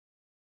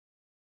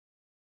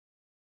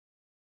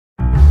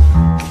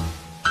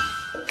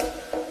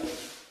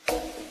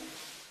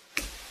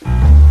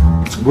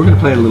We're going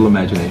to play a little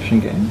imagination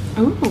game.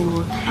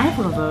 Ooh, I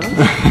love those.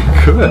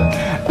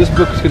 Good. This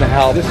book is going to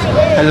help. This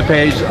has a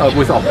page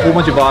with a whole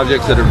bunch of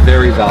objects that are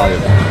very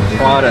valuable.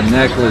 Prada,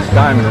 necklace,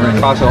 diamond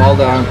ring, also all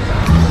down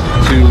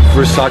to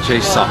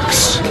Versace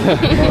socks.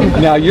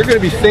 Now you're going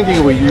to be thinking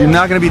of it. You're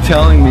not going to be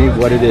telling me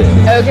what it is.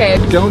 Okay.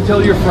 Don't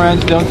tell your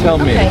friends, don't tell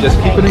me. Okay, Just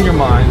keep it in your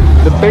mind.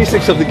 The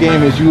basics of the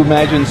game is you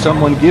imagine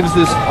someone gives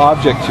this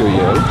object to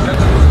you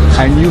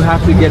and you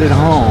have to get it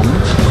home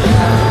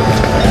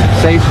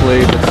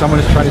safely, but someone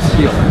is trying to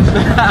steal it.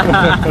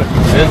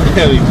 That's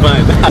really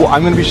fun. Well,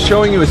 I'm going to be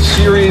showing you a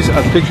series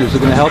of pictures that are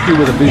going to help you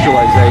with a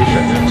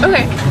visualization.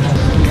 Okay.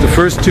 The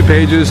first 2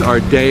 pages are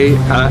day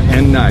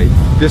and night.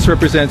 This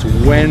represents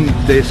when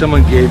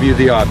someone gave you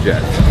the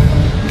object.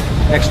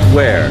 Next,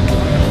 where.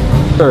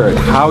 Third,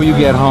 how you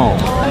get home.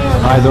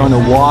 Either on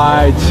a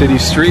wide city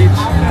street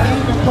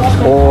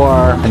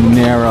or a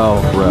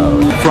narrow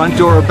road. Front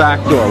door or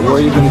back door, where are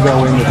you going to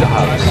go into the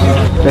house?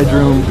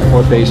 Bedroom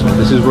or basement,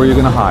 this is where you're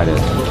going to hide it.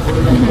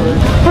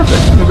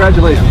 Perfect,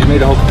 congratulations, you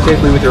made it home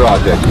safely with your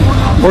object.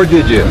 Or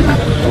did you?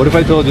 What if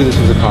I told you this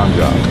was a con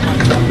job?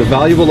 The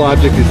valuable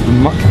object is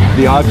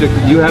the object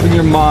that you have in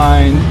your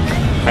mind,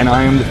 and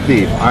I am the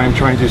thief. I am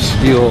trying to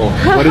steal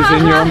what is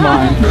in your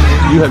mind.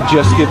 You have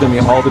just given me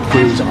all the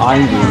clues I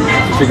need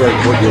to figure out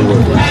what your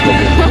word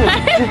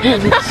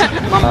is.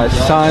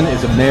 Sun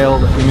is a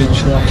male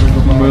image.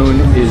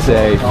 Moon is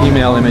a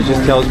female image. This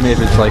tells me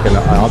if it's like an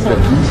object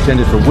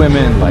intended for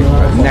women, like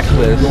a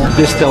necklace.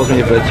 This tells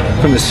me if it's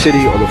from the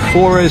city or the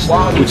forest,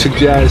 which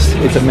suggests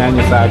it's a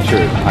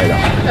manufactured item.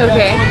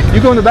 Okay.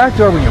 You go in the back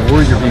door when you're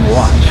worried you're being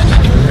watched.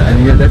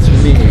 And yeah, that's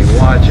me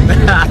watching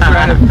you,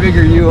 trying to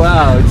figure you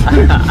out.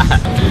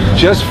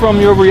 Just from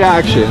your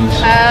reactions,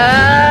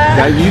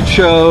 that you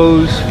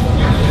chose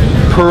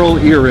pearl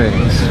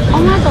earrings.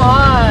 Oh my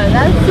god,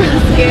 that's so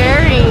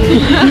scary.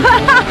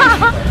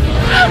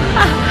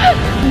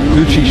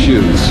 Gucci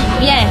shoes.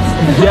 Yes.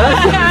 Yes?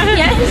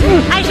 Yes.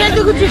 I should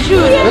do Gucci shoes.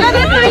 You like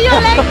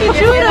the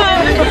shoes.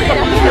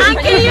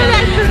 Uncle, you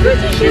like the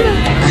Gucci shoes.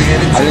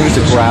 I think it's a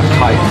graph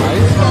type,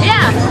 right?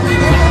 Yeah.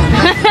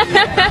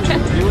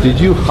 Did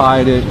you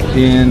hide it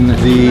in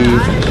the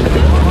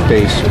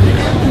basement?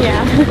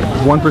 Yeah.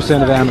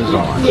 1% of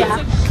Amazon.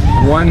 Yeah.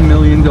 $1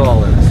 million.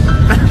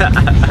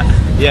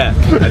 Yeah,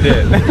 I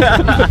did.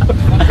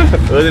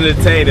 It was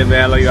entertaining,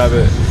 man. Like, yeah.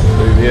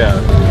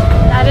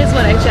 That is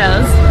what I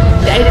chose.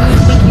 I didn't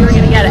think you were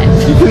gonna get it.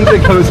 You didn't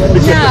think I was going to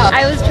get No,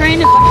 I was trying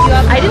to fuck you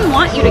up. I didn't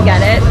want you to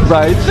get it. it?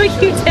 Right. But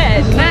you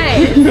did.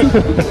 Nice.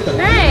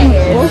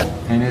 Nice.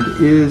 And it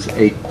is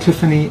a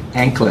Tiffany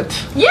anklet.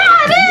 Yeah,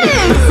 it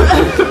is!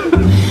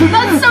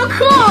 That's so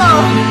cool!